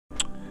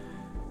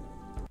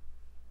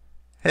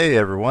Hey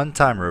everyone,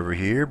 Tymerover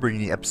here,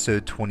 bringing you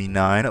episode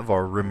 29 of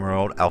our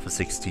RimWorld Alpha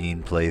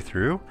 16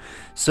 playthrough.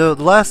 So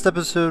the last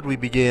episode we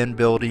began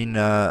building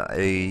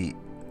a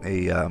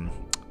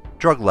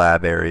drug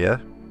lab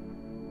area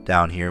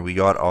down here. We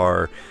got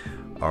our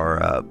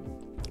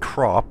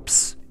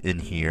crops in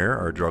here,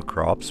 our drug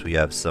crops. We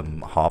have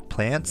some hop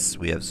plants,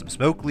 we have some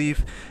smoke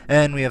leaf,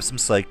 and we have some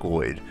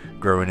psychoid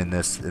growing in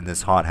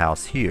this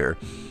hothouse here.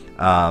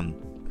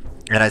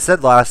 And I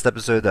said last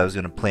episode that I was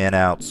going to plan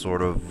out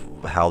sort of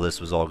how this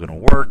was all going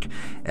to work,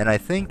 and I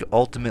think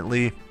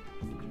ultimately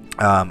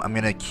I'm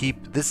going to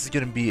keep this is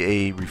going to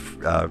be a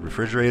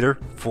refrigerator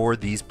for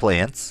these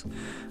plants.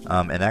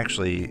 And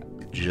actually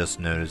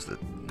just noticed that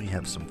we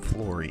have some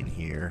flooring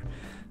here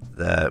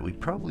that we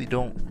probably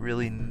don't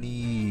really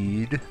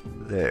need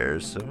there,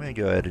 so I'm going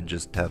to go ahead and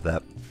just have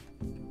that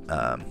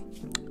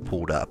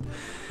pulled up.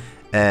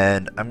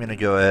 And I'm going to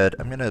go ahead,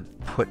 I'm going to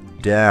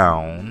put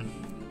down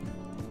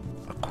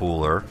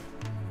cooler,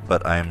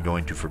 but I am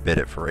going to forbid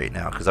it for right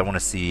now because I want to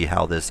see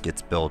how this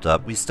gets built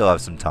up. We still have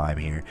some time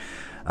here,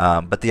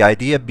 but the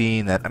idea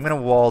being that I'm going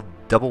to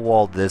double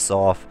wall this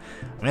off.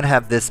 I'm going to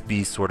have this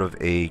be sort of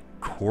a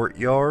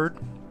courtyard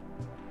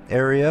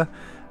area,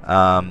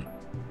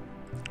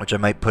 which I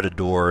might put a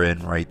door in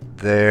right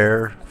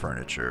there.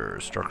 Furniture,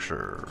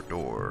 structure,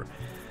 door,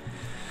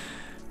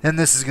 and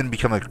this is going to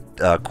become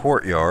a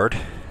courtyard.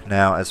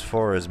 Now, as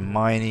far as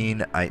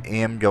mining, I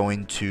am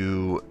going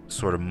to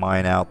sort of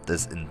mine out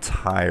this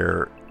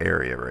entire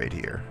area right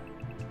here.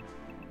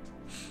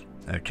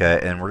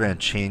 Okay, and we're going to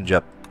change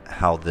up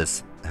how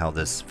this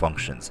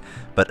functions.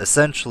 But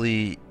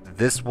essentially,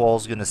 this wall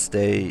is going to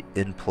stay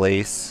in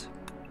place,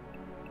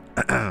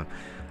 but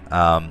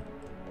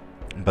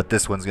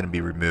this one's going to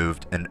be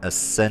removed. And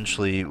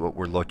essentially, what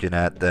we're looking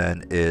at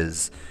then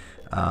is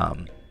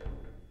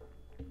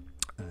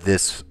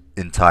this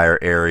entire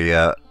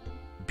area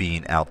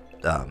being out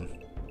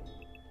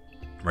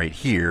right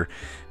here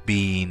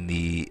being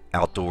the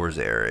outdoors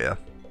area.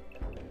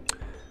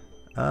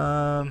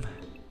 I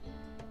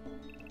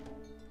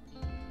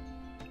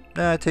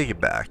take it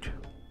back.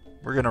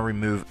 We're gonna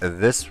remove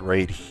this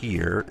right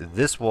here.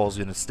 This wall's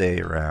gonna stay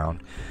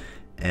around,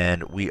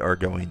 and we are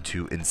going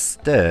to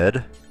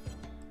instead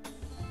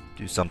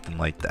do something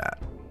like that.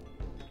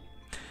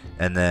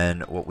 And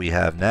then what we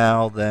have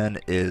now then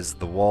is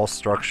the wall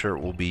structure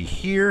will be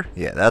here.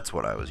 Yeah, that's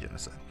what I was gonna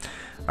say.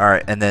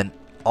 Alright, and then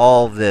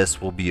all of this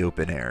will be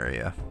open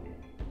area.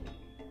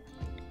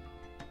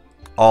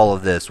 All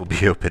of this will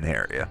be open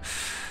area.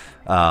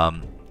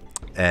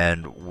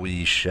 And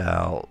we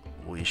shall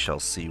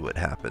see what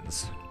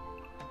happens.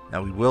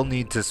 Now we will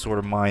need to sort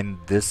of mine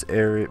this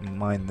area,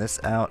 mine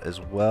this out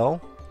as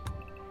well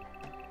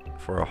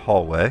for a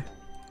hallway.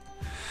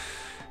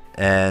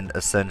 And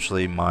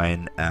essentially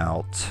mine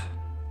out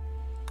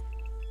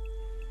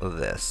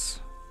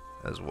this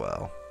as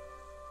well.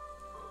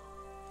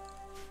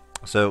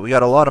 So we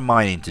got a lot of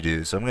mining to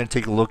do, so I'm going to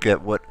take a look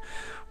at what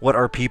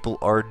our people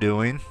are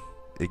doing.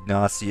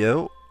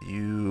 Ignacio,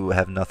 you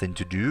have nothing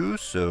to do,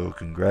 so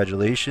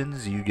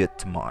congratulations, you get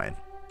to mine.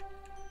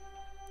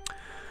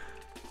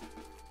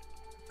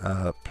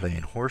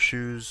 Playing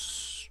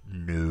horseshoes,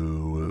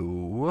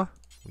 no.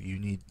 You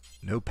need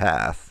no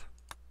path.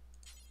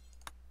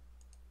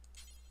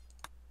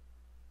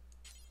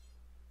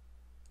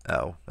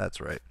 Oh, that's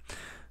right.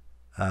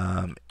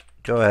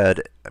 Go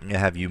ahead, I'm going to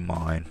have you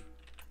mine.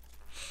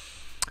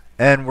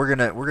 And we're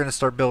gonna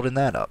start building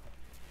that up.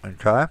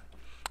 Okay.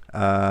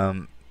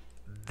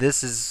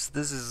 This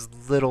is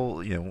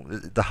little, you know,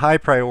 the high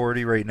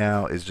priority right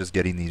now is just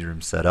getting these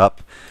rooms set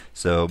up.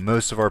 So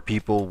most of our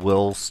people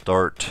will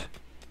start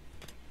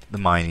the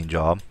mining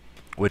job,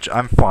 which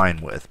I'm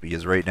fine with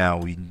because right now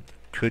we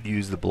could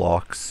use the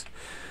blocks.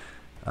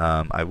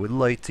 I would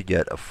like to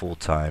get a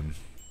full-time.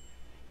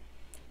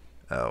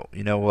 Oh,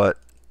 you know what?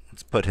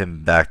 Let's put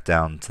him back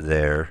down to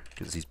there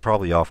because he's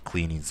probably off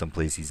cleaning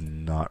someplace he's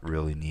not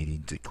really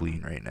needing to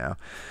clean right now.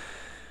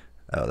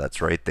 Oh,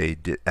 that's right. They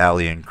did.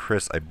 Allie and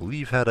Chris, I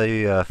believe, had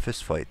a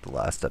fist fight the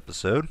last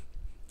episode,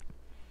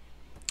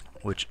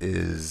 which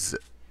is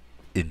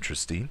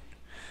interesting.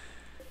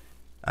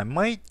 I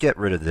might get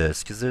rid of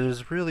this because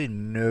there's really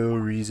no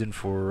reason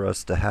for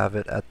us to have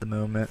it at the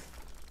moment.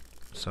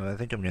 So I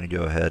think I'm going to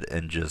go ahead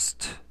and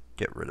just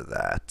get rid of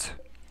that.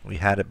 We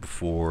had it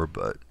before,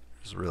 but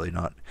it's really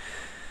not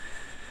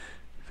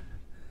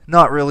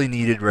really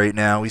needed right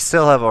now. We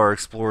still have our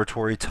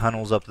exploratory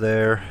tunnels up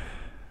there.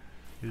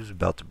 Who's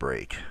about to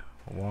break?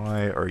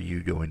 Why are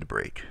you going to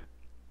break?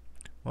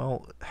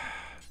 Well,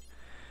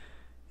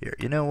 here,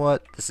 you know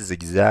what? This is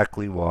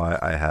exactly why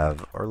I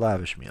have our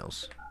lavish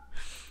meals.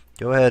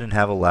 Go ahead and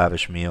have a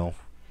lavish meal.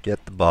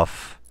 Get the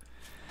buff.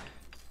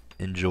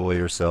 Enjoy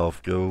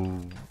yourself.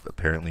 Go.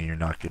 Apparently you're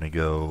not going to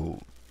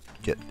go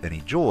get any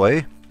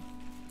joy.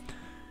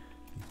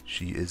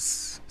 She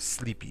is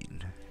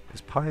sleeping.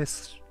 Is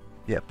Pious?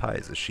 Yeah, Pi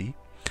is a she.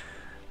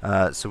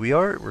 So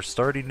we're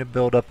starting to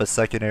build up a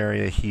second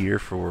area here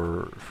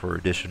for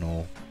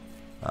additional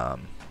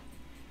things.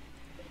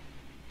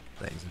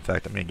 In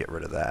fact, I'm going to get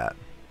rid of that.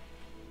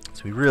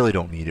 So we really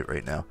don't need it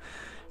right now.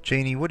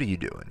 Janie, what are you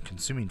doing?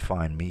 Consuming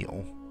fine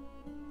meal.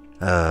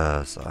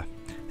 So.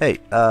 Hey,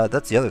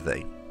 that's the other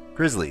thing.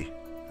 Grizzly,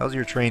 how's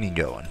your training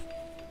going?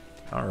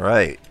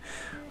 Alright.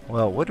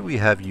 Well, what do we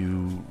have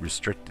you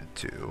restricted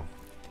to?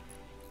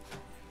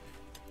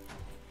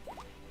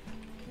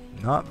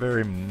 Not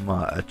very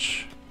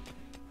much.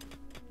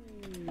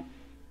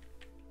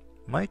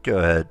 Might go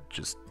ahead,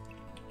 just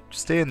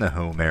stay in the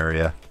home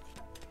area.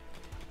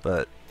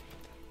 But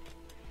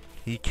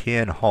he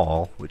can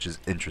haul, which is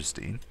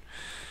interesting.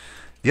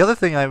 The other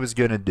thing I was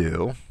going to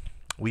do,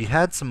 we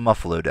had some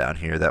muffalo down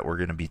here that were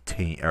going to be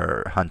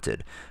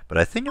hunted, but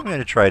I think I'm going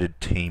to try to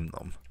tame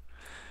them.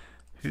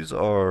 Who's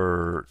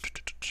our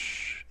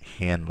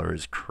handler?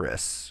 Is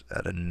Chris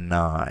at a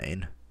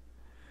 9.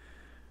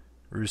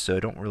 Russo, I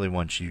don't really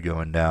want you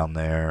going down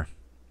there.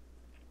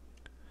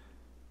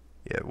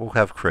 Yeah, we'll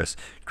have Chris.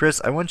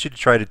 Chris, I want you to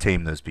try to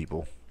tame those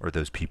people. Or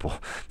those people.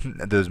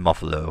 Those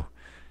muffalo.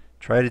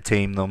 Try to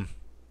tame them.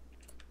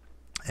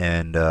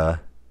 And, what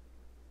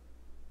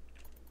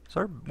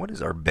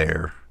is our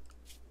bear?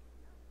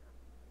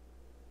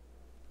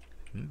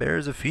 Bear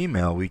is a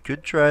female. We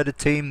could try to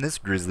tame this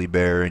grizzly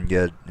bear and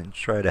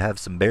try to have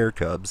some bear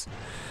cubs.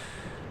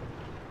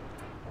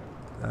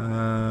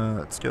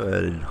 Let's go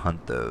ahead and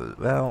hunt those.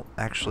 Well,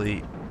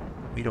 actually,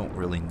 we don't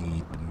really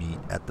need the meat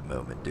at the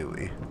moment, do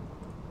we?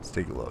 Let's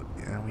take a look.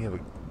 Yeah, we have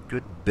a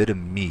good bit of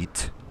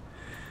meat.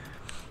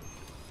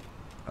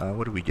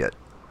 What do we get?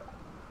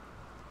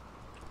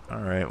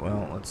 Alright,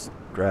 well, let's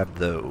grab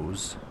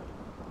those.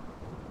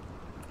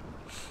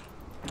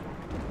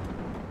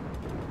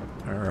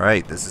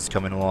 Alright, this is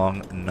coming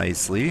along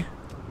nicely.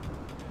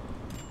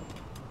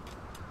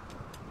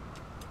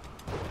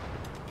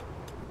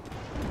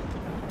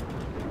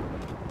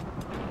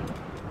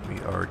 We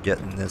are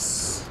getting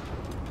this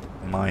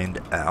mined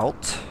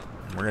out.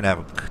 We're going to have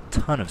a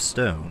ton of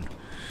stone.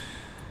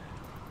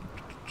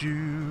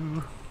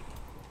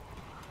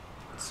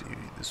 Let's see,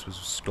 this was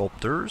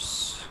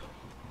sculptors.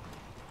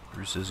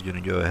 Bruce is going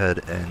to go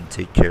ahead and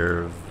take care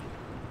of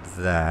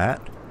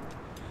that.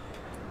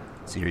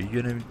 Let's see, are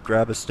you going to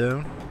grab a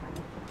stone?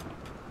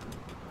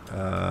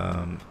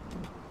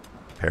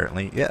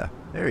 Apparently, yeah.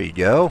 There you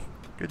go.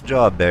 Good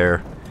job,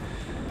 bear.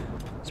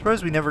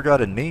 Surprised we never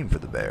got a name for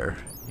the bear.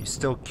 You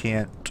still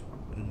can't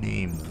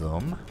name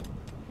them.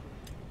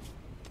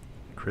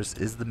 Chris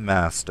is the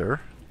master.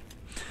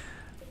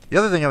 The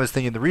other thing I was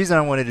thinking, the reason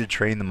I wanted to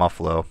train the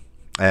muffalo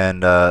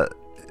and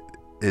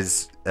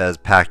is as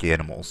pack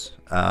animals.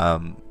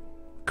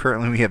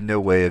 Currently we have no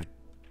way of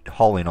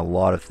hauling a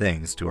lot of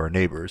things to our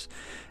neighbors,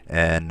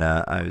 and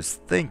I was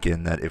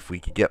thinking that if we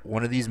could get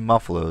one of these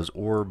muffalos,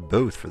 or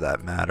both for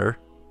that matter.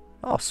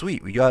 Oh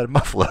sweet, we got a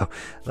muffalo.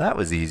 That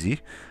was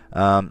easy. So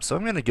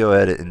I'm going to go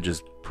ahead and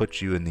just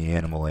put you in the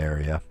animal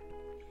area.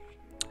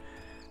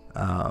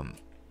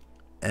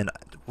 And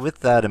with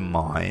that in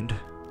mind,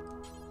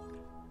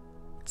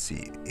 let's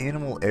see,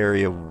 animal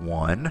area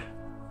 1.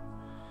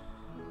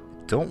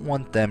 Don't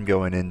want them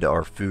going into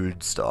our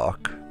food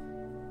stock.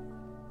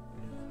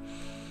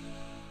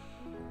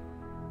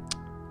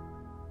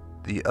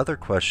 The other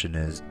question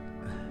is,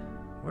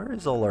 where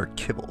is all our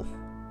kibble?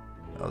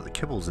 Oh, the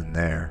kibble's in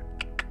there.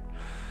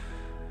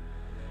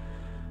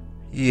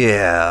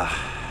 Yeah,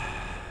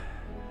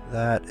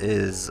 that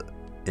is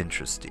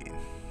interesting.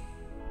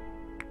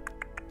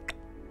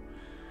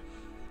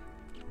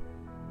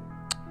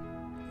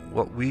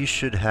 What we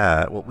should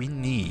have, what we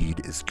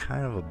need is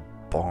kind of a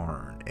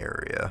barn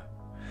area.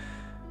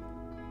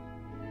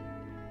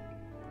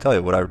 Tell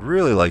you what I would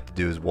really like to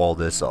do is wall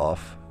this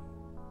off.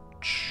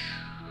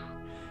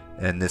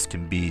 And this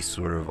can be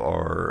sort of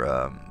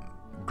our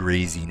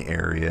grazing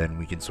area, and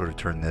we can sort of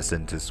turn this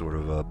into sort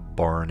of a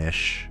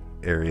barnish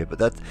area, but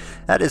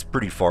that is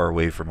pretty far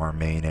away from our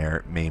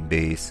main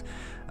base.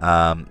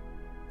 I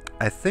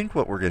think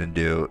what we're gonna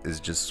do is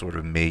just sort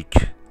of make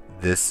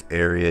this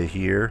area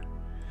here,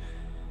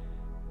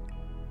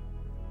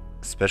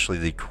 especially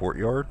the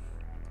courtyard,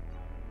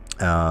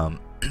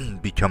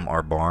 become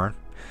our barn.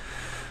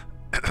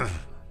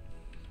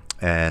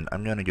 And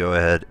I'm gonna go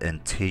ahead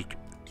and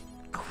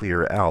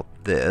clear out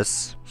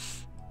this,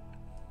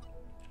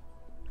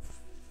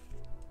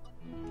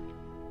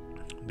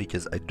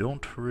 because I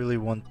don't really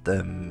want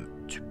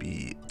them to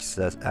be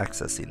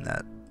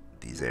accessing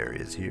these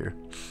areas here.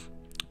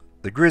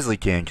 The grizzly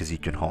can, because he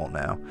can haul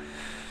now.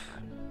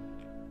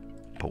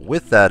 But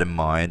with that in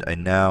mind, I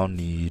now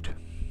need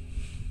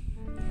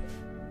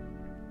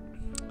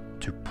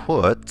to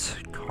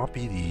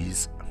copy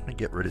these. I'm going to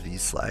get rid of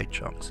these slag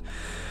chunks.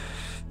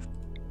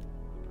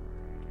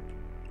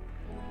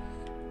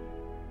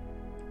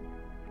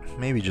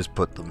 Maybe just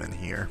put them in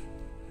here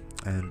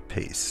and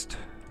paste.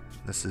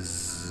 This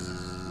is,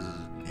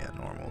 yeah,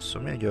 normal. So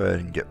I'm going to go ahead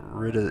and get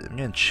rid of, I'm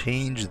going to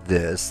change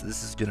this.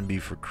 This is going to be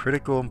for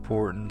critical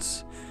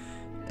importance,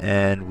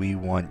 and we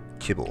want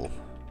kibble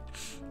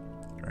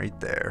right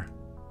there.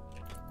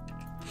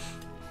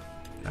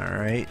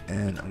 Alright,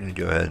 and I'm going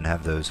to go ahead and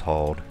have those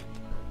hauled.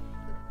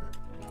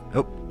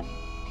 Oh,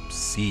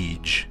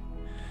 siege.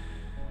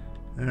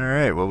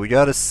 Alright, well we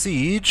got a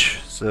siege,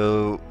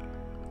 so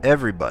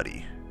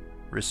everybody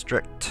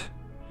restrict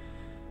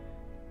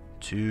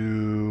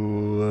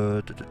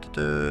to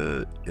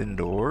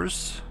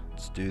indoors.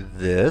 Let's do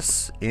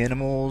this.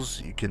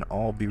 Animals, you can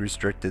all be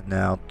restricted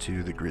now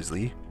to the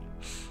grizzly.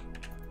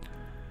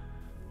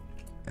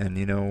 And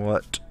you know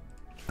what?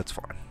 That's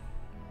fine.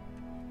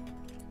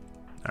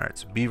 Alright,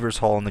 so beavers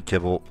hauling the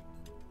kibble.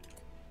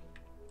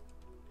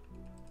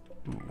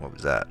 Ooh, what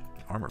was that?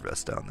 Armor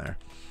vest down there.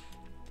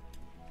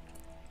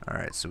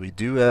 Alright, so we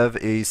do have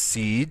a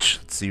siege.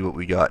 Let's see what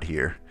we got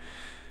here.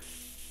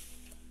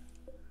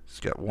 It's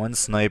got one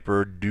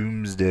sniper,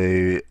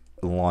 doomsday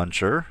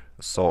launcher,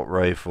 assault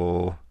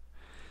rifle.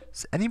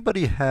 Does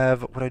anybody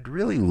have, what I'd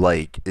really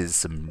like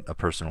is a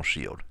personal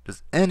shield.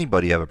 Does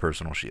anybody have a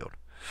personal shield?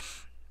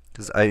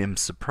 Because I am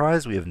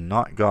surprised we have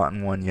not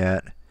gotten one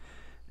yet.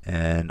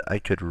 And I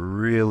could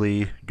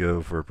really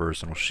go for a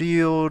personal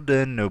shield,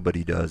 and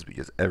nobody does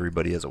because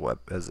everybody has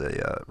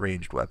a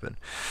ranged weapon.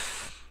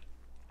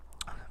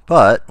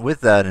 But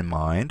with that in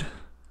mind,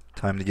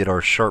 time to get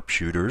our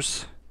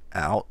sharpshooters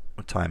out.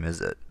 What time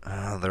is it?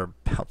 They're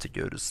about to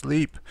go to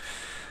sleep.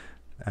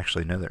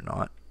 Actually, no, they're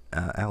not.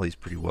 Allie's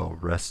pretty well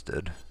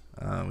rested.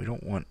 We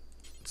don't want.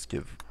 Let's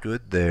give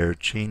good there.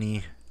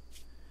 Cheney's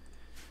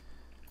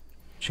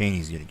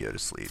gonna go to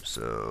sleep.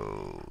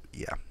 So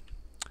yeah.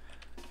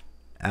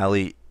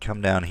 Allie,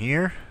 come down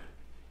here.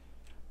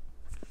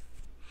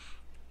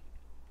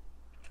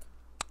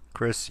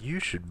 Chris,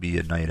 you should be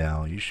a night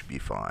owl. You should be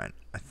fine.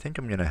 I think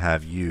I'm gonna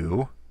have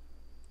you.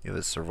 You have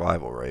a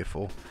survival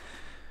rifle.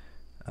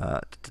 I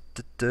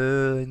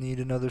need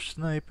another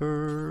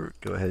sniper.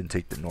 Go ahead and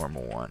take the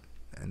normal one.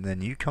 And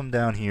then you come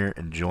down here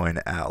and join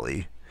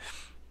Allie.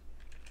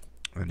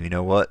 And you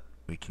know what?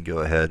 We can go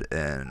ahead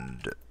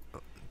and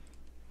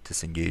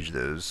disengage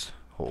those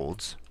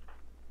holds.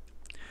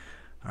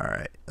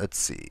 Alright, let's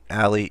see.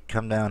 Allie,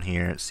 come down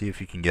here. See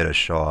if you can get a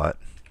shot.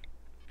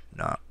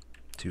 Not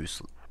too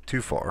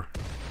far.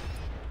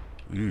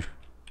 Ooh.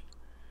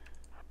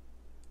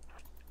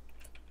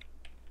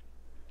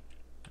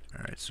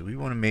 Alright, so we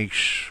want to make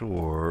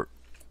sure.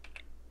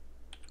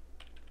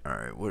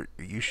 Alright, what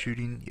are you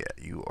shooting? Yeah,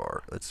 you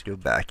are. Let's go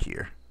back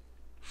here.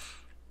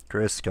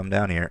 Chris, come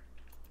down here.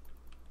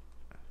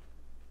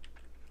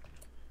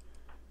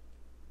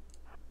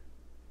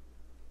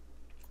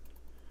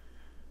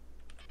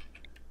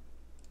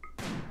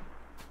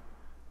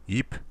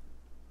 Yeep.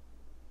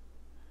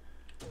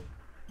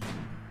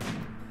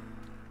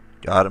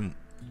 Got him.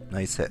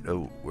 Nice hit.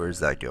 Oh, where's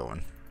that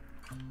going?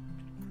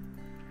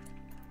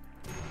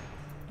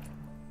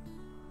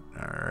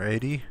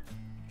 Alrighty.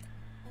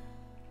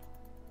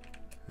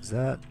 Is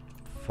that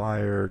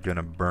fire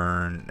gonna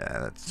burn? Nah,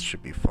 that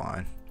should be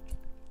fine.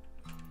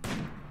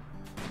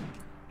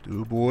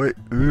 Do boy.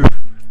 Ooh.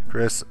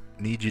 Chris,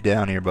 need you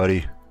down here,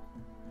 buddy.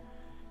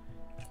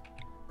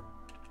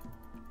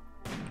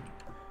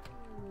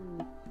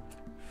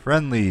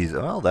 Friendlies.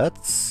 Well,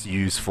 that's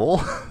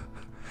useful.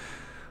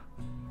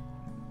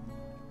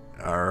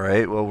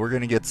 Alright, well, we're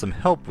gonna get some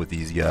help with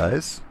these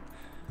guys.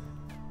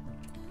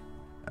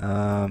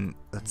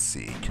 Let's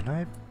see. Can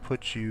I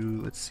put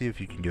you... Let's see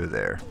if you can go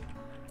there.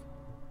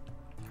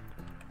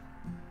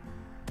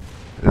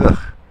 Ugh.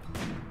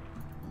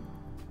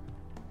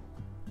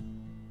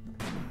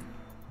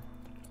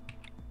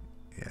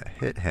 Yeah,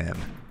 hit him.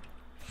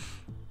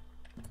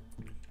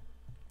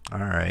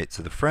 Alright,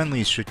 so the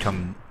friendlies should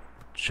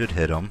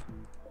hit him.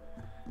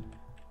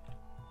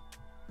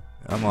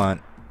 Come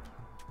on.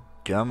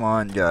 Come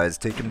on, guys.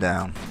 Take him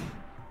down.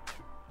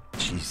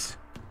 Jeez.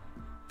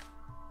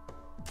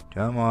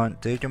 Come on.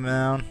 Take him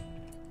down.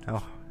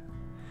 Oh.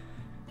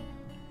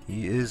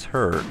 He is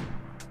hurt.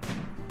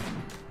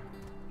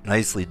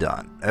 Nicely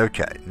done.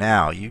 Okay.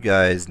 Now, you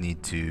guys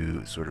need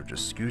to sort of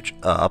just scooch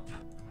up.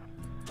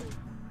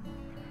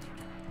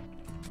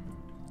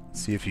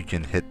 See if you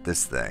can hit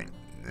this thing.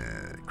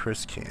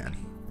 Chris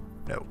can.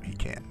 No, he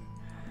can't.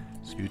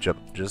 Scooch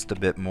up just a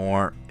bit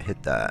more.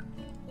 Hit that.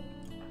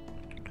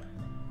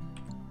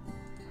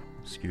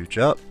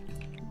 Scooch up.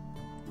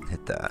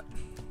 Hit that.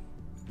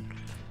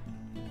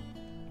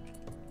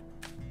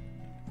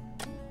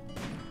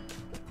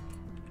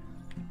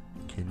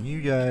 Can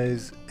you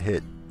guys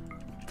hit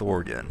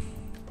Thorgan?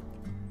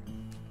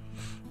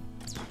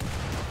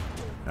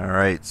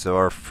 Alright, so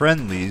our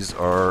friendlies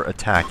are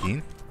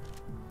attacking.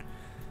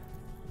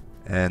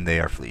 And they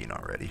are fleeing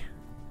already.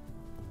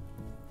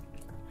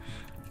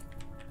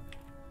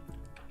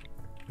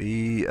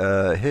 We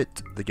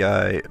hit the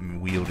guy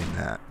wielding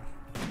that.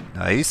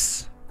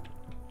 Nice.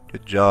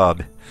 Good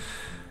job.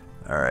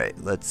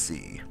 Alright, let's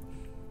see.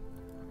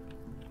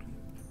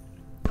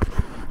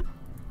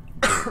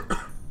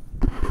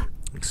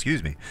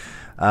 Excuse me.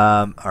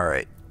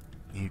 Alright.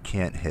 You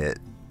can't hit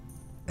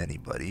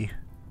anybody.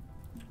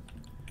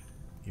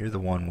 You're the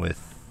one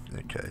with...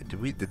 Okay.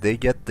 Did they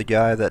get the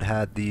guy that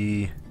had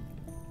the...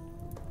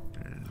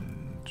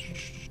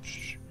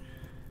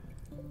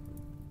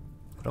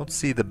 I don't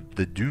see the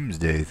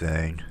doomsday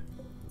thing.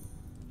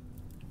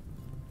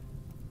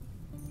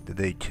 Did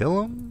they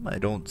kill him? I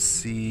don't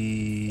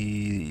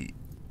see...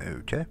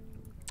 Okay.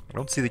 I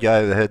don't see the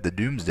guy that had the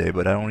Doomsday,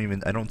 but I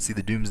don't see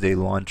the Doomsday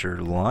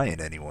launcher lying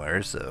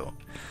anywhere, so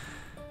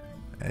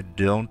I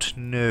don't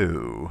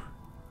know.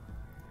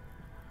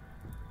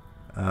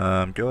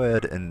 Go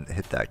ahead and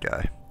hit that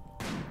guy.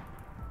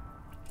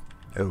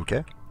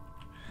 Okay.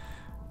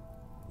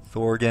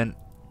 Thorgan.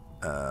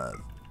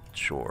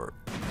 Sure.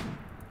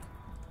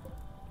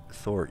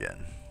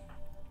 Thorgan.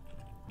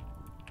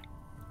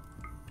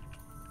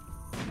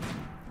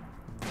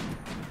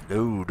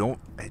 No, don't.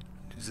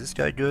 Is this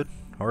guy good?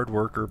 Hard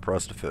worker,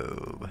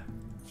 prostaphobe.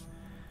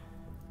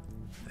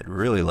 I'd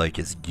really like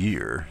his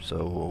gear,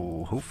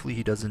 so hopefully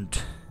he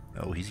doesn't...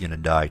 Oh, he's gonna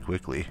die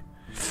quickly.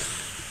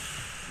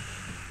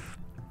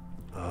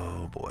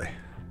 Oh boy.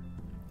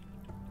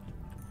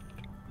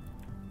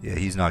 Yeah,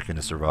 he's not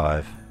gonna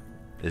survive,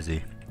 is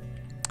he?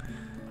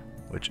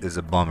 Which is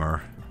a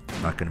bummer.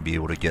 I'm not gonna be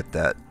able to get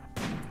that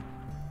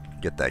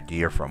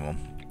gear from him.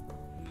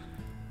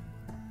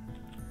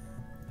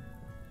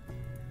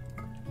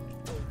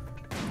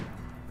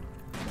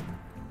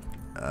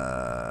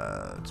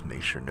 Let's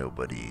make sure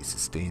nobody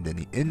sustained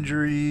any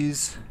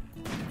injuries.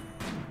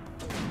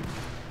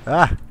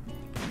 Ah!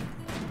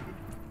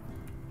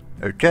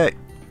 Okay.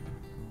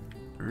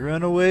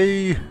 Run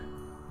away!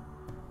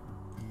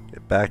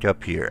 Get back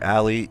up here.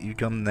 Allie, you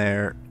come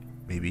there.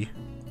 Maybe.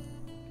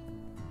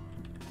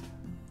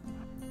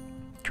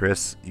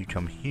 Chris, you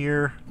come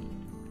here.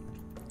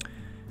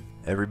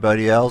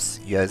 Everybody else,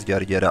 you guys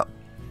gotta get up.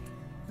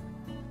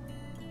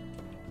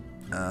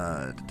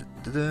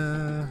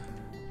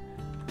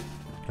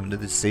 Come to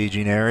the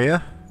staging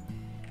area.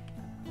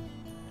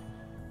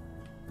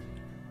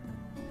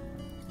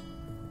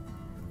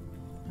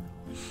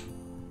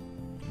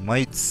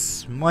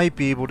 Might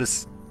be able to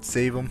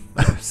save him,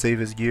 save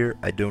his gear.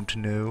 I don't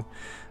know.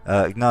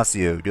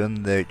 Ignacio, go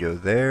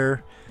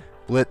there.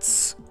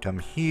 Blitz, come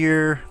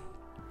here.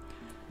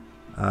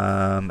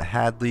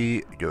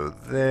 Hadley, go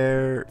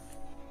there.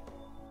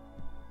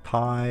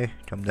 Pie,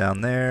 come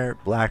down there.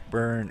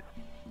 Blackburn,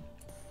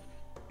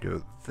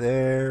 go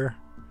there.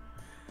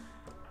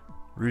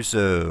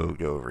 Russo,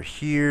 go over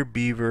here.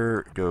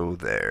 Beaver, go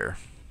there.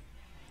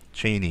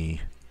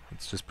 Cheney,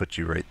 let's just put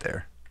you right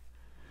there.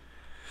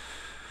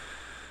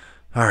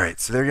 Alright,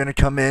 so they're going to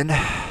come in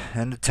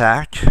and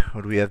attack.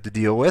 What do we have to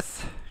deal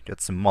with? Got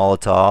some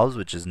Molotovs,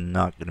 which is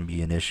not going to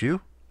be an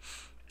issue.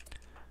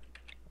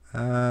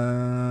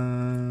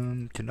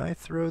 Can I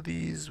throw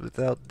these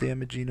without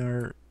damaging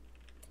our...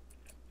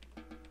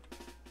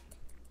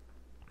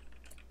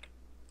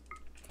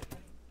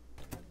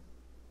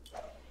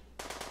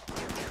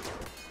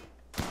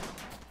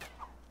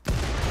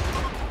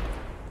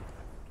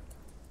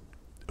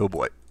 Oh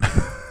boy.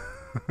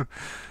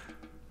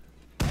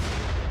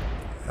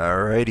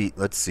 Alrighty,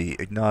 let's see.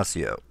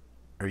 Ignacio,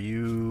 are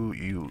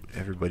you...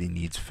 Everybody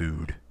needs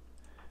food.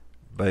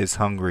 Everybody's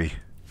hungry.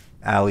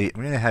 Allie,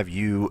 I'm gonna have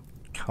you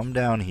come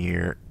down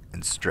here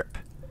and strip.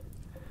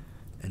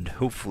 And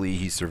hopefully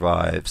he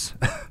survives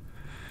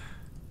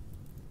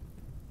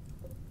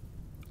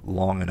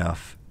long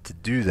enough to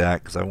do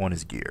that, because I want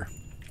his gear.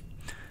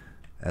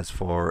 As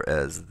far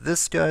as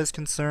this guy's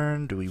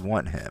concerned, do we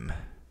want him?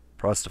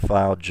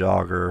 Prostophile,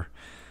 jogger.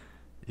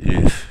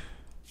 Ugh.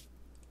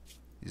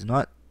 He's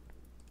not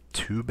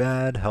too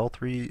bad.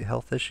 Health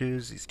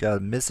issues. He's got a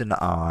missing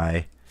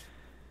eye.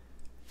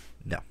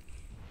 No.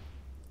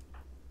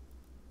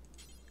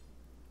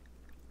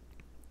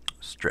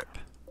 Strip.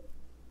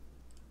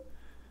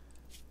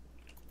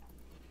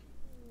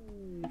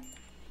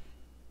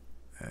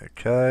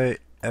 Okay,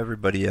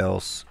 everybody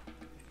else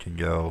can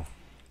go.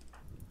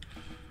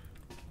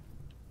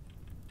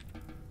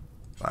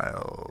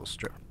 I'll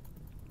strip.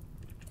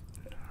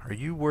 Are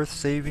you worth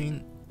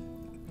saving?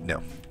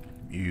 No.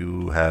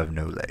 You have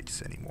no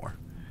legs anymore.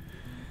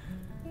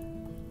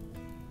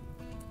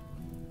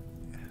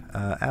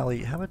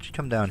 Allie, how about you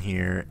come down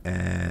here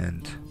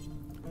and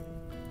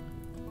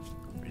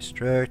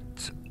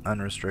restrict,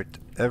 unrestrict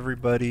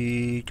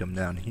everybody. Come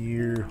down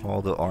here,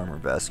 haul the armor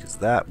vest, because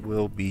that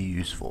will be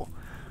useful.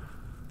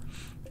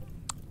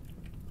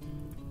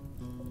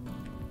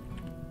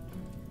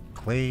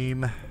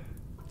 Claim.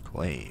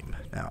 Claim.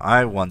 Now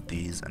I want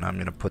these, and I'm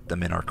going to put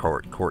them in our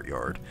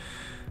courtyard.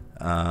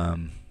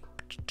 Let's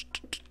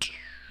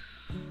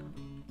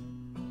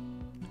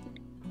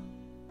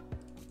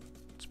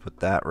put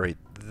that right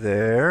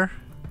there,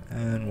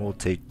 and we'll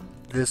take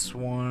this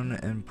one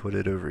and put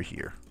it over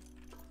here.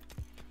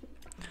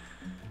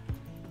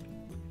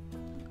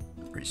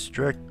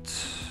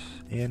 Restrict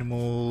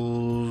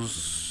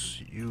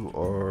animals. You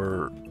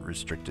are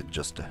restricted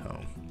just to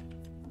home.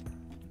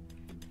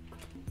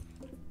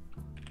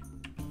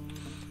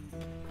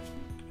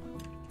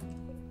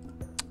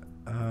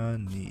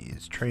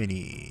 Needs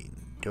training.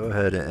 Go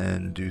ahead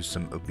and do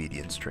some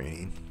obedience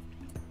training.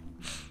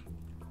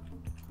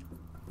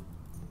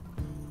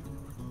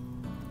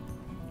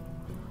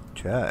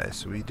 Okay,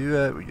 so we do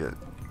that. We got,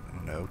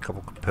 a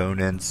couple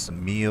components,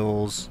 some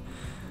meals.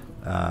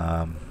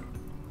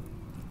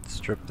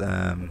 Strip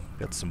them.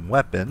 Got some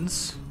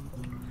weapons.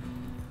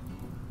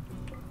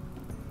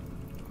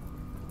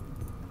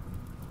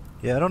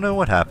 Yeah, I don't know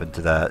what happened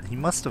to that. He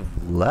must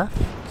have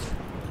left?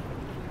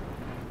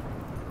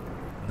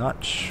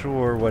 Not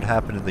sure what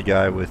happened to the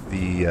guy with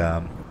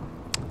the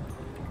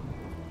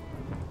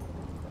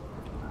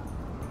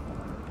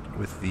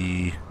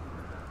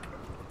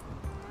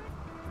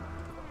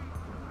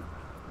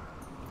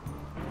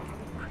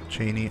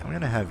Cheney. I'm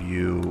gonna have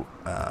you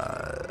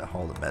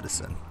haul the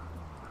medicine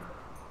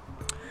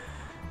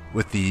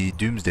with the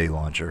Doomsday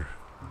launcher.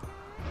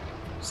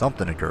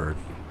 Something occurred.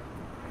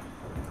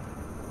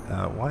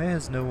 Why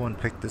has no one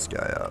picked this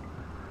guy up?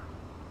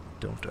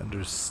 Don't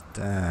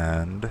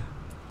understand.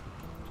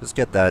 Just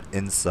get that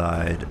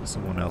inside.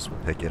 Someone else will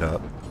pick it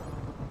up.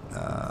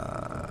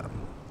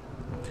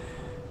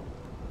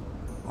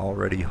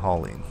 Already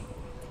hauling.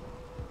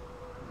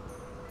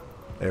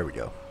 There we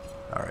go.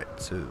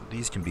 Alright, so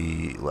these can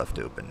be left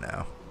open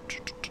now.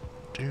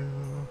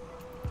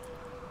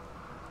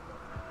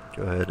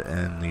 Go ahead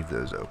and leave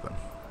those open.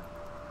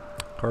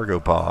 Cargo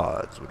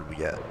pods, what do we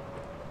get?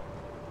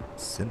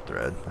 Synth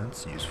thread,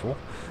 that's useful.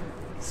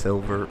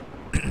 Silver.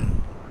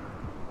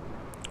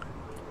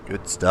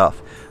 Good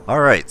stuff.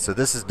 Alright, so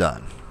this is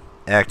done.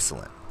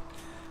 Excellent.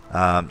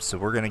 So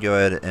we're going to go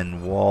ahead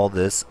and wall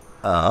this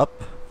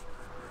up.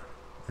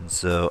 And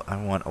so I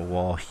want a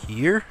wall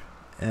here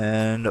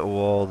and a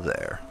wall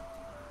there.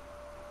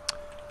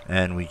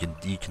 And we can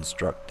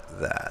deconstruct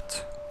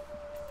that.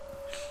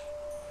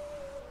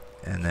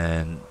 And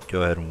then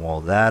go ahead and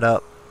wall that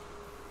up.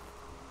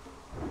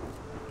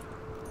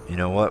 You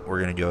know what? We're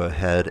going to go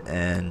ahead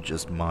and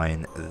just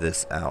mine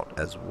this out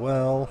as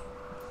well.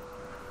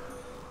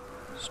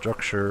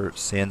 Structure,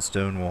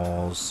 sandstone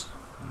walls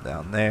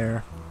down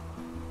there.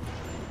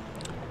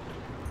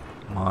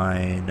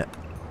 Mine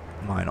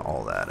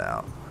all that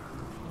out.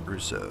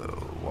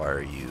 Russo, why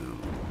are you...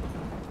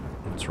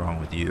 What's wrong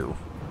with you?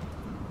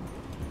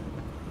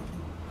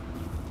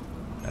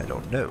 I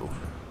don't know.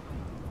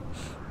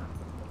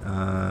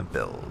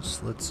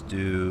 Bills. Let's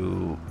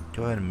do...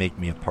 Go ahead and make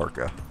me a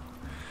parka.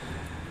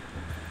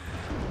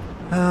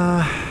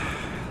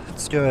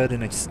 Let's go ahead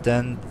and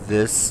extend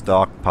this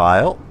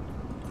stockpile.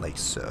 Like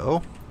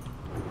so.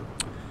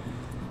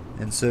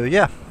 And so,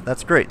 yeah,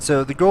 that's great.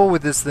 So the goal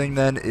with this thing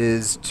then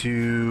is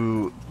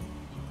to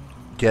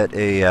get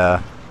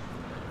a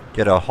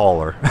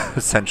hauler,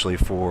 essentially,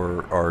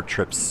 for our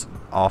trips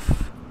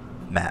off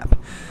map.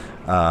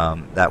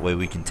 That way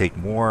we can take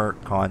more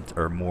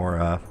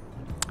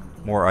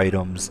more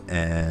items,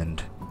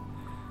 and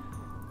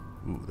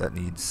ooh, that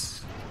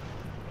needs...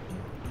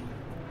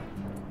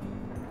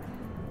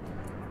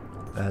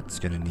 That's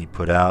gonna need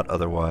put out,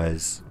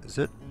 otherwise... Is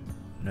it?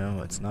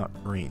 No, it's not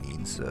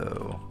raining,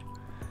 so...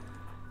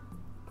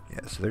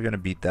 Yeah, so they're gonna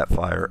beat that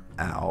fire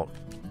out.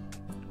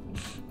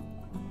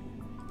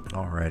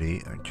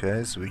 Alrighty,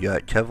 okay, so we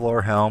got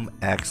Kevlar helm.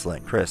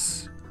 Excellent.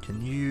 Chris,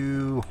 can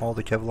you haul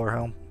the Kevlar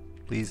helm,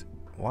 please?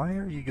 Why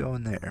are you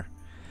going there?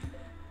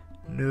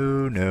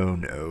 No, no,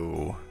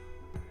 no.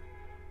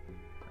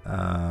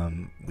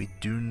 We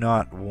do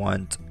not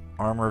want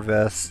armor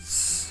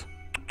vests,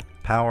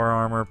 power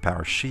armor,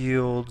 power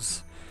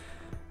shields,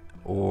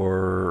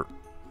 or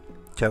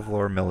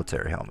Kevlar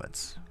military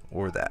helmets,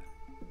 or that.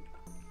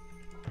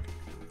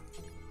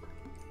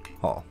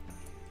 Oh.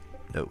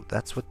 No,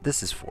 that's what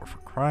this is for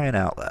crying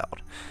out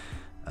loud.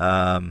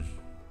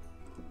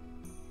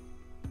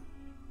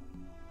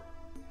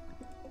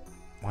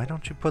 Why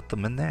don't you put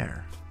them in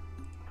there?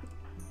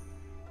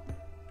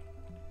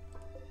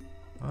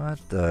 What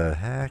the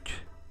heck?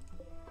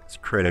 It's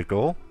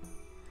critical.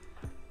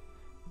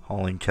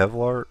 Hauling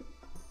Kevlar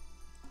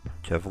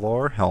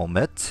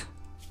helmet.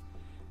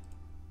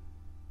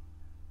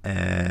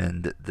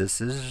 And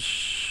this is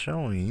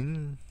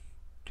showing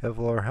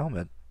Kevlar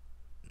helmet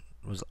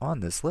was on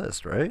this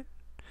list, right?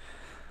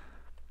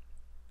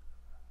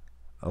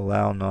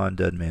 Allow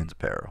non-dead man's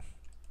apparel.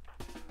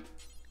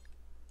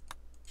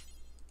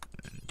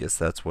 Guess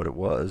that's what it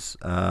was.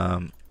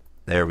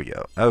 There we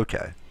go.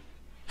 Okay.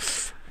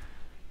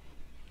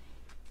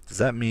 Does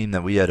that mean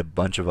that we had a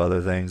bunch of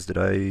other things? Did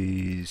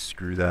I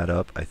screw that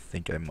up? I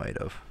think I might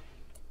have.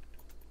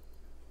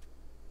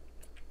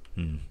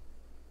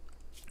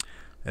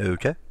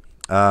 Okay.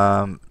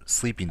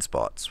 Sleeping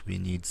spots. We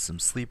need some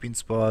sleeping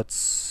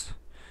spots.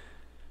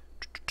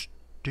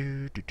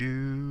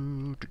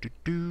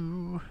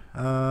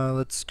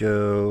 Let's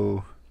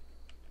go.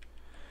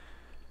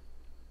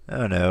 I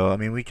don't know. I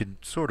mean, we could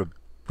sort of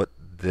put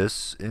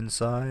this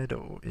inside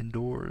or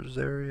indoors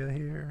area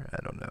here. I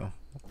don't know.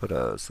 We'll put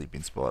a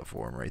sleeping spot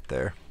for him right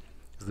there.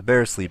 'Cause the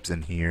bear sleeps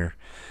in here.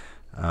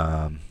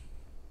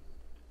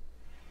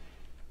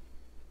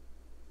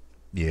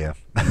 Yeah.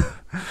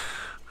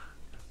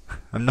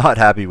 I'm not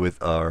happy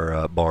with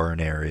our barn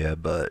area,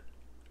 but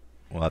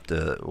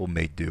we'll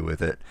make do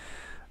with it.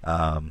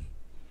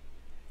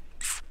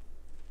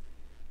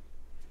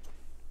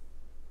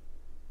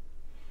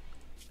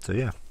 So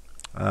yeah.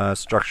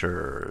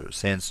 Structure,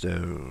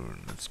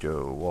 sandstone, let's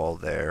go wall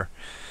there.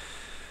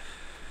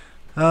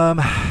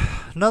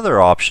 Another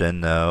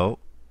option though,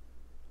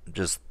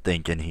 just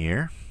thinking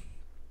here,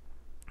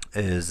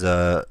 is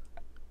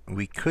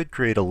we could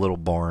create a little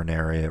barn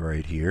area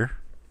right here.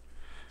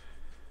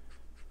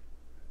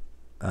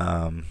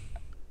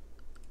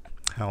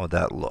 How would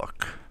that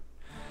look?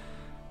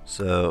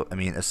 So, I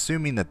mean,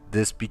 assuming that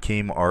this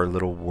became our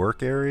little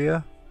work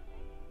area,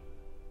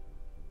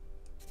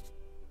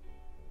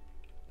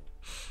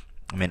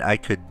 I mean, I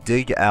could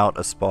dig out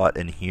a spot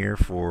in here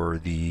for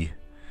the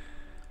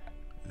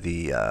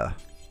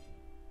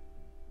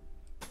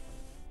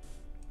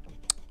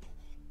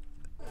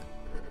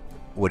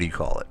what do you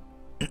call it?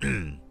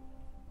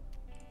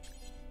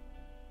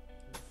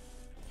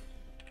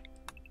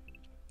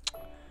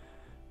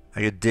 I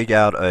could dig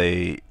out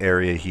a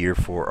area here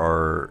for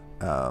our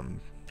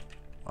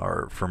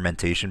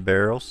fermentation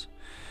barrels,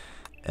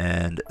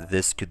 and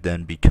this could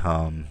then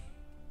become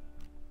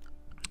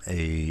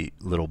a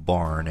little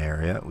barn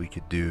area. We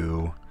could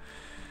do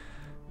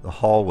the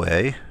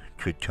hallway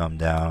could come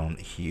down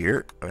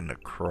here and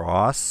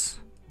across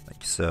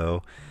like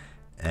so,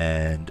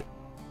 and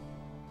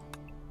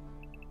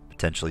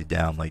potentially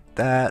down like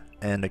that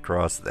and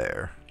across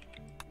there.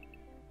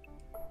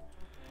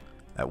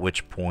 At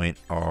which point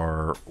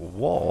our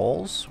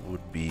walls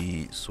would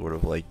be sort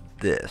of like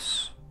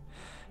this.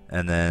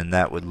 And then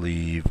that would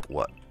leave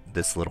what?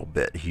 This little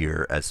bit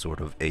here as sort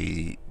of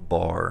a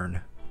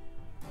barn-ish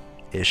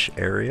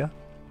area.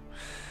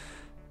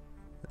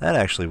 That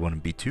actually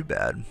wouldn't be too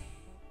bad.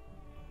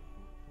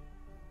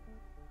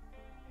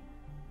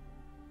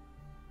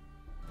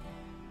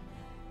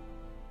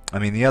 I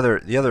mean, the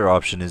other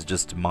option is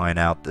just to mine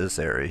out this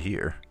area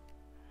here.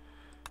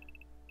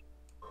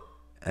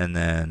 And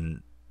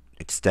then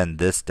extend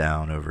this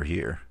down over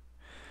here,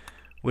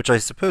 which I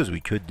suppose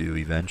we could do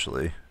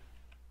eventually,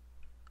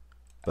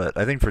 but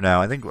I think for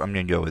now, I think I'm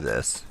gonna go with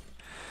this.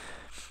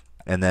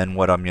 And then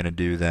what I'm gonna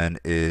do then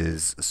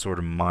is sort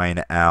of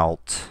mine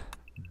out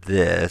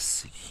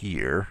this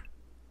here,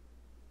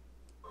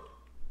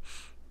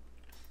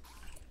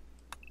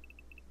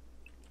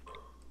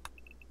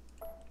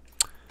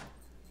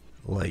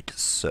 like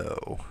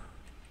so.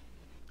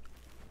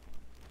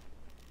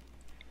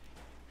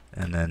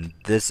 And then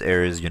this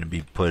area is going to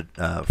be put,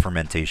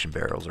 fermentation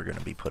barrels are going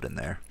to be put in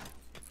there.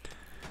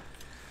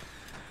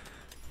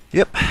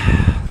 Yep,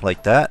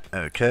 like that.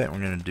 Okay, we're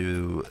going to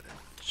do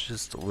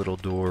just a little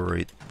door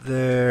right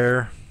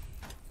there.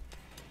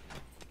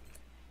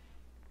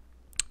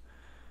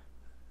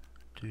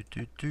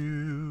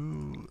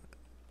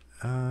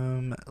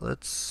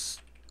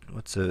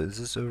 Is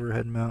this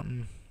overhead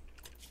mountain?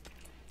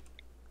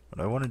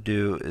 What I want to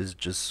do is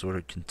just sort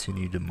of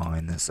continue to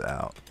mine this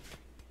out,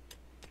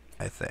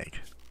 I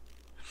think.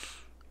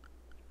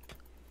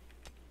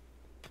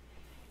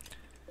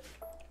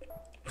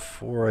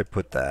 Before I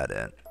put that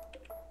in,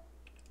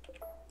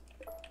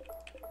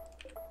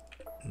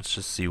 let's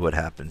just see what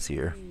happens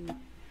here.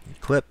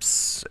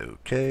 Eclipse,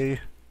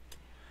 okay.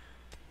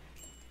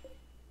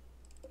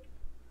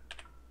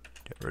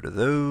 Get rid of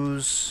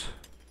those,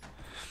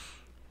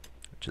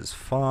 which is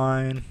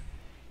fine.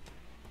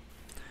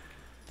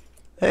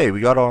 Hey,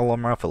 we got all our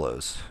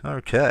muffalos.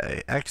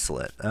 Okay,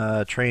 excellent.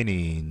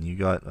 Training, you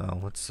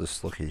got, let's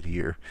just look at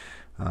here.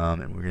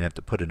 And we're going to have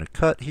to put in a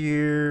cut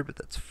here, but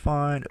that's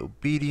fine.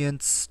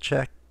 Obedience,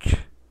 check.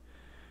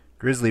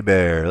 Grizzly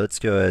bear, let's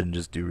go ahead and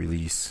just do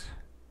release.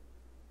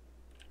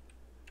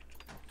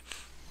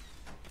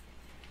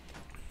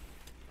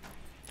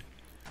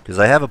 Because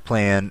I have a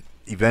plan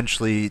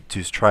eventually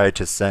to try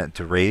to send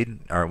to raid,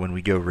 or when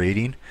we go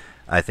raiding,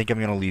 I think I'm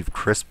going to leave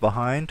Chris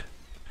behind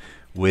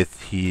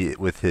with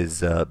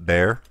his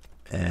bear,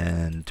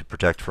 and to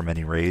protect from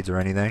any raids or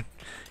anything.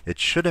 It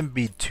shouldn't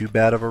be too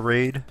bad of a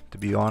raid, to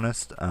be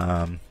honest.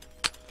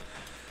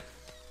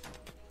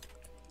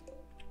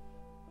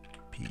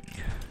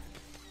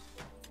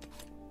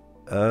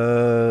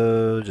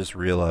 Just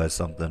realized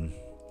something.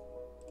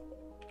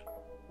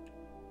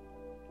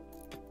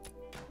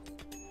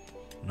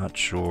 Not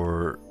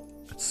sure.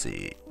 Let's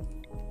see.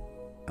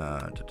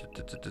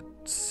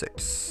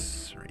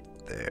 6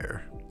 right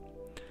there.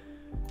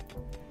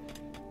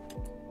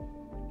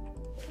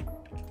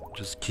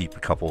 Just keep a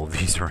couple of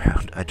these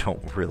around. I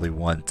don't really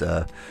want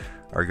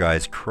our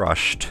guys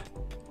crushed.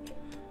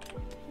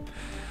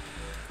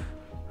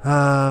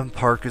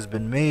 Park has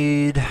been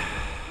made.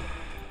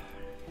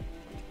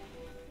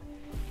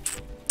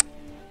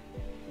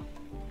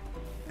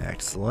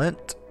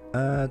 Excellent.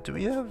 Do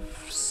we have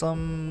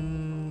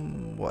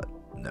some... what?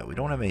 No, we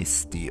don't have any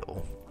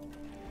steel.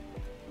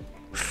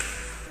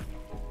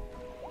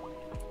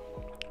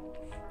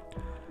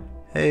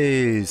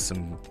 Hey,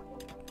 some...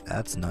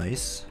 that's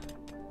nice.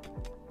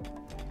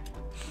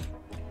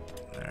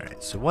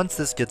 Alright, so once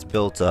this gets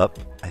built up,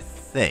 I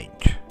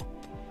think...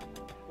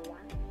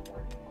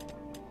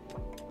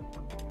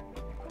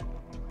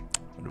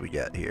 what do we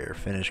got here?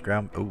 Finished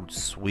ground... oh,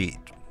 sweet.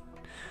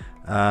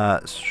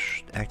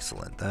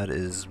 Excellent. That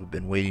is... we've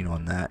been waiting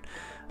on that.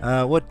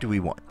 What do we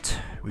want?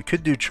 We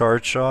could do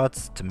charge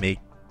shots to make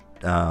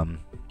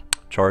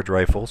charge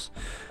rifles.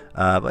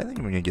 But I think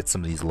we're going to get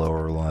some of these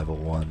lower level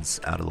ones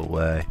out of the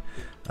way.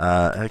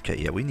 Okay,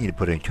 yeah, we need to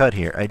put in a cut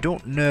here. I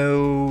don't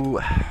know...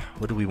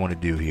 what do we want to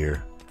do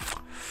here?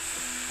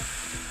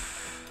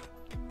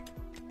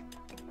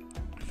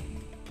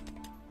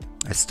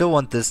 I still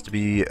want this to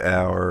be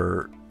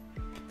our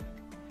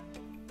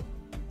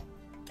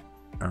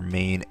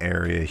main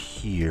area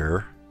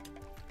here.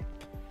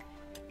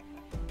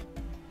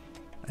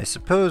 I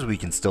suppose we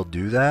can still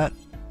do that.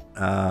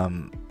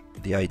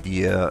 The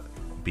idea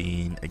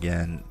being,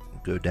 again,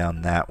 go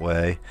down that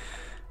way.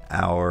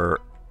 Let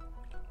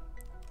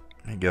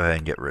me go ahead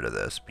and get rid of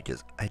this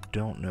because I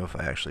don't know if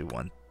I actually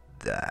want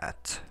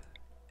that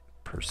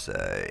per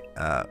se.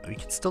 We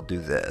can still do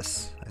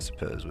this, I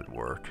suppose would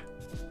work.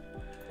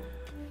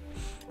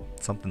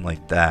 Something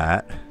like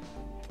that.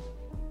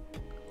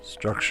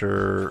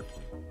 Structure,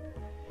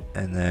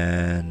 and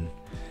then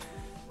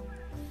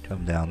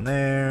come down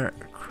there,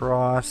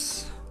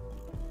 across.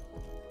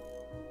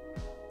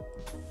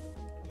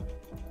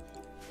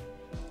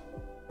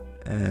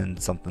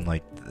 And something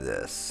like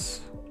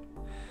this.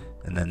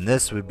 And then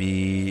this would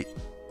be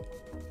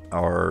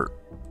our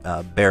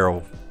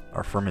barrel,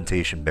 our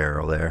fermentation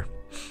barrel there.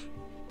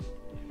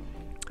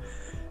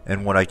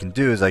 And what I can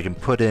do is I can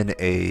put in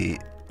a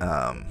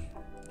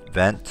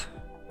vent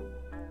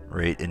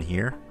right in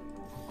here.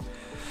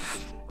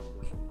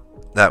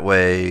 That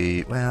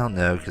way, well,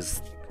 no, because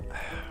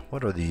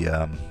what are the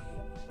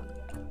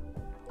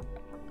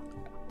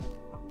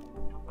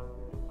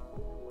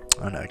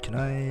oh no, can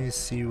I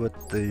see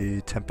what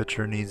the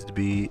temperature needs to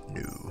be?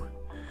 No.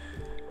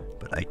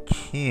 But I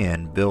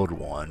can build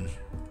one,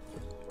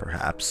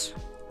 perhaps.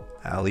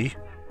 Allie?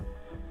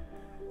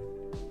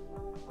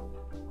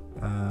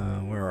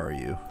 Where are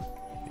you?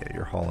 Yeah,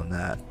 you're hauling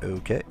that.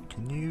 Okay,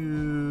 can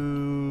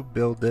you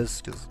build this?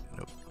 Because,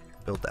 nope,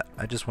 build that.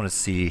 I just want to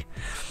see,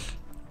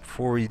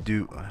 before we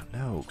do,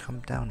 no,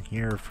 come down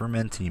here,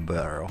 fermenting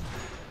barrel.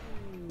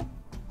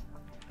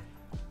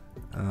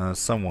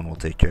 Someone will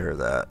take care of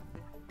that.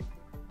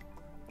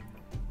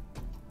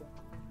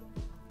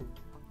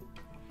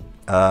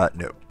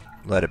 Nope.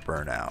 Let it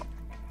burn out.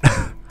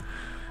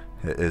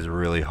 It is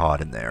really hot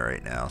in there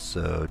right now,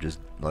 so just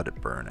let it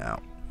burn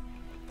out.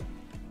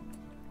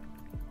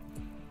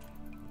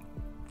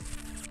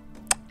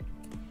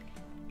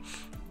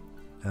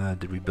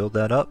 Did we build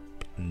that up?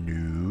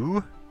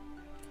 No.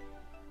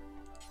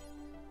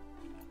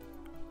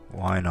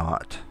 Why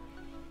not?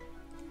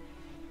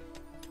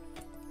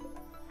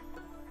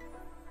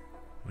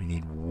 We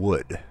need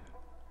wood.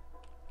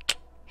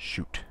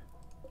 Shoot.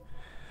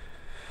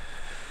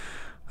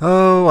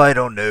 Oh, I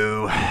don't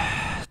know.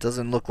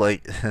 Doesn't look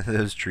like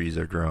those trees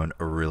are growing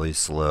really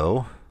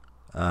slow.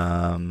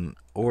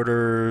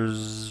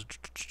 Orders,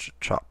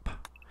 chop.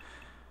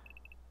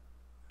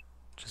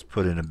 Just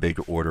put in a big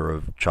order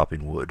of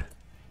chopping wood.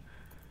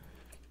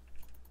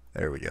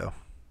 There we go.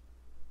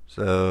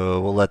 So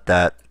we'll let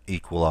that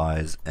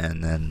equalize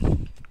and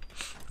then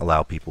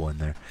allow people in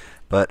there.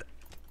 But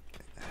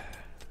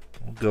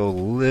we'll go a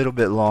little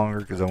bit longer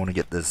because I want to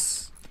get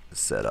this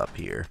set up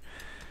here.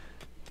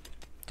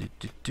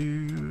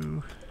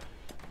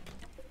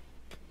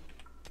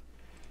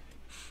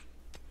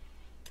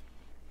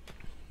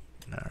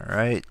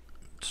 Alright,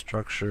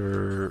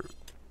 structure,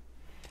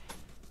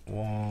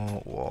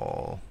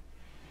 wall.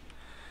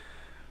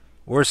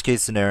 Worst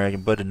case scenario, I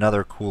can put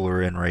another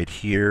cooler in right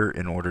here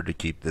in order to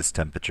keep this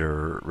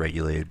temperature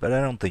regulated, but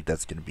I don't think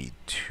that's going to be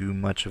too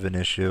much of an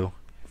issue.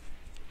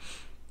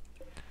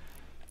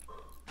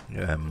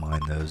 Go ahead and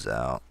mine those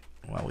out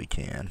while we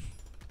can.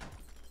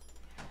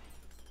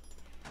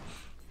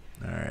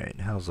 Alright,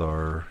 how's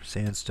our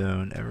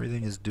sandstone?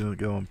 Everything is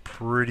going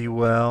pretty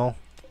well.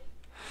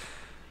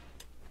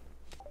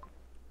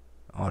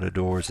 Auto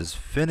doors is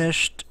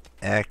finished.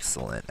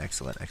 Excellent,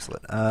 excellent,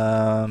 excellent.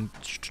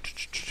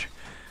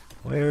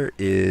 Where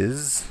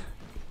is...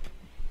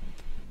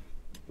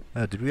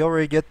 did we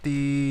already get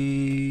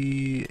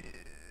the...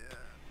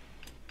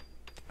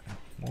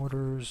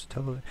 mortars,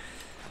 Did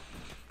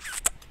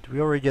we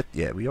already get...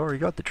 yeah, we already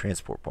got the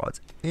transport pods.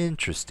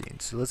 Interesting.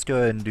 So let's go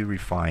ahead and do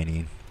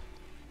refining.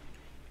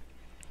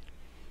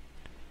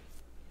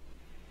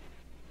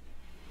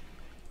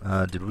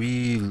 Did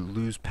we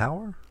lose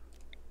power?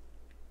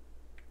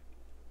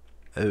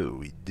 Oh,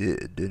 we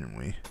did, didn't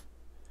we?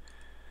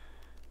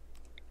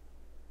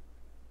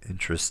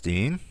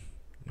 Interesting.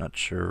 Not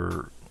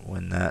sure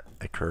when that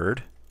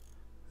occurred.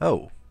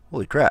 Oh,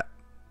 holy crap.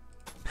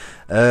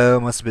 Oh,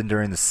 must have been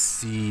during the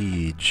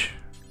siege.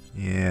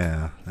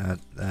 Yeah,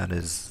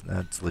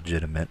 that's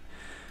legitimate.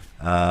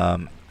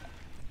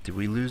 Did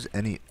we lose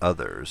any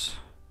others?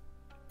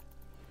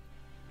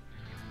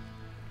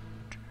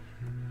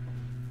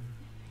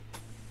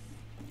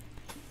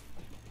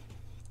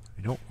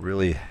 We don't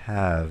really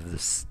have the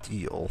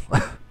steel.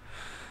 I'm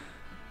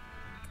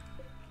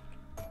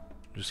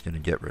just going to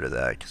get rid of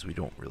that because we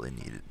don't really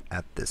need it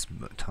at this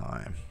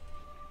time.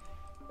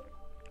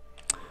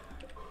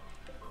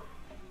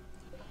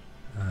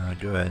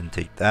 Go ahead and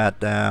take that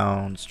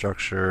down.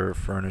 Structure,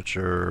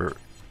 furniture.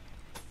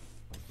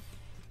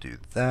 Do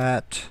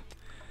that.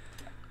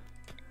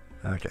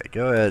 Okay,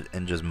 go ahead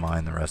and just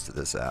mine the rest of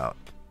this out.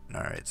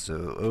 Alright,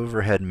 so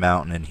overhead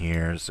mountain in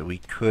here. So we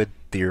could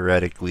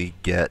theoretically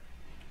get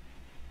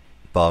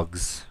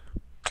bugs.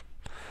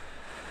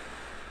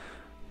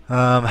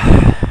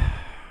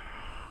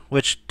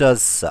 which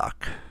does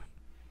suck.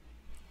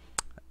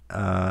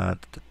 Da,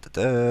 da,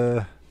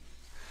 da.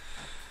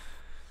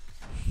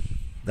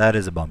 That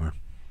is a bummer,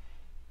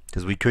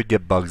 because we could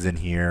get bugs in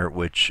here,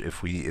 which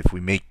if we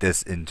make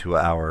this into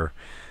our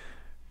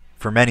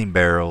fermenting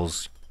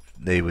barrels,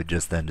 they would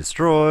just then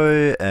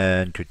destroy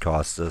and could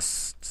cost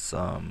us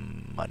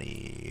some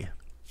money.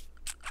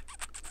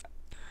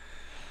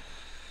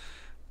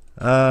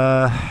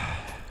 Have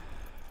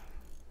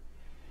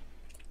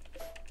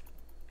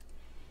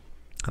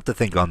to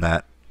think on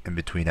that in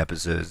between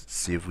episodes to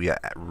see if we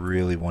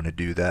really want to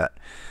do that.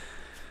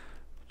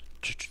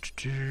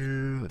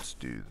 Let's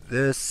do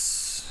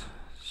this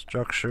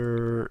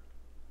structure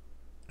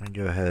and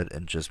go ahead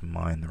and just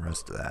mine the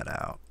rest of that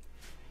out.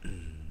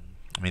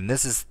 I mean,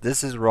 this is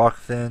rock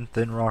thin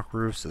rock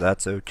roof, so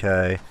that's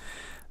okay.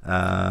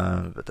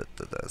 But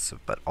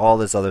all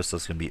this other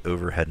stuff's gonna be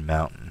overhead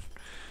mountain,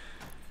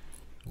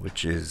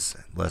 which is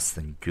less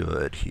than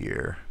good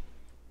here.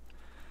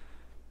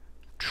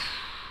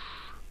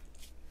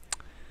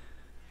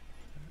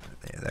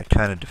 Yeah, that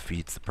kind of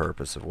defeats the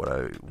purpose of what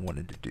I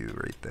wanted to do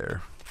right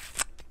there.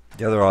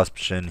 The other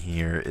option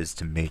here is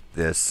to make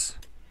this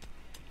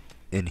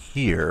in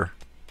here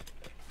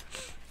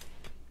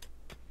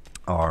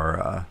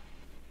our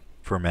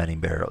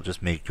fermenting barrel.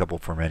 Just make a couple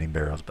fermenting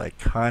barrels, but I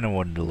kind of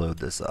wanted to load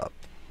this up.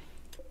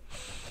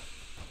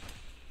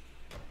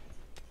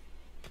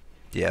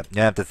 Yeah,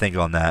 you have to think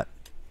on that.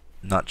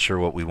 Not sure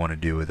what we want to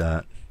do with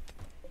that.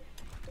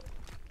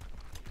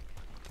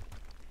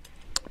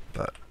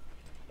 But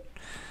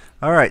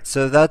alright,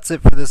 so that's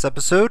it for this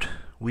episode.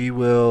 We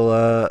will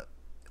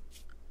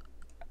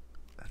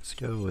let's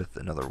go with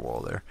another wall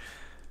there.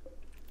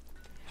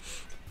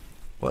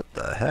 What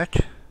the heck?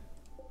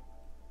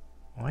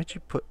 Why'd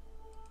you put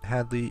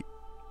Hadley?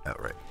 Oh,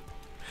 right.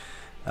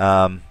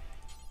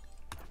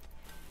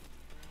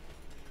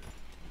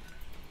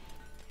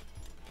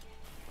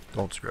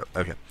 Don't screw up.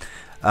 Okay.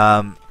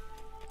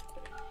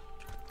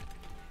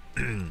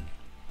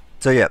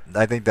 So yeah,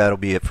 I think that'll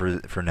be it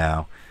for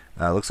now.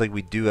 Looks like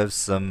we do have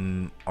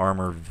some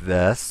armor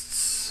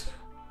vests.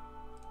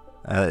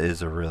 That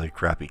is a really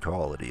crappy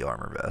quality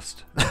armor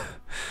vest.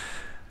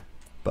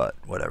 But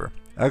whatever.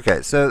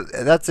 Okay, so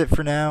that's it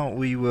for now.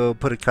 We will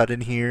put a cut in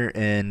here,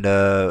 and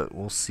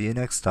we'll see you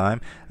next time.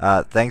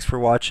 Thanks for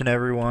watching,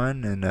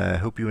 everyone, and I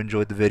hope you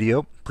enjoyed the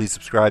video. Please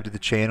subscribe to the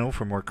channel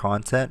for more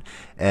content,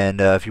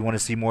 and if you want to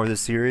see more of this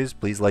series,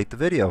 please like the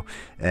video,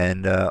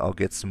 and I'll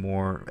get some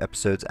more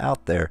episodes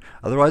out there.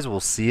 Otherwise,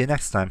 we'll see you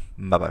next time.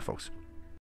 Bye-bye, folks.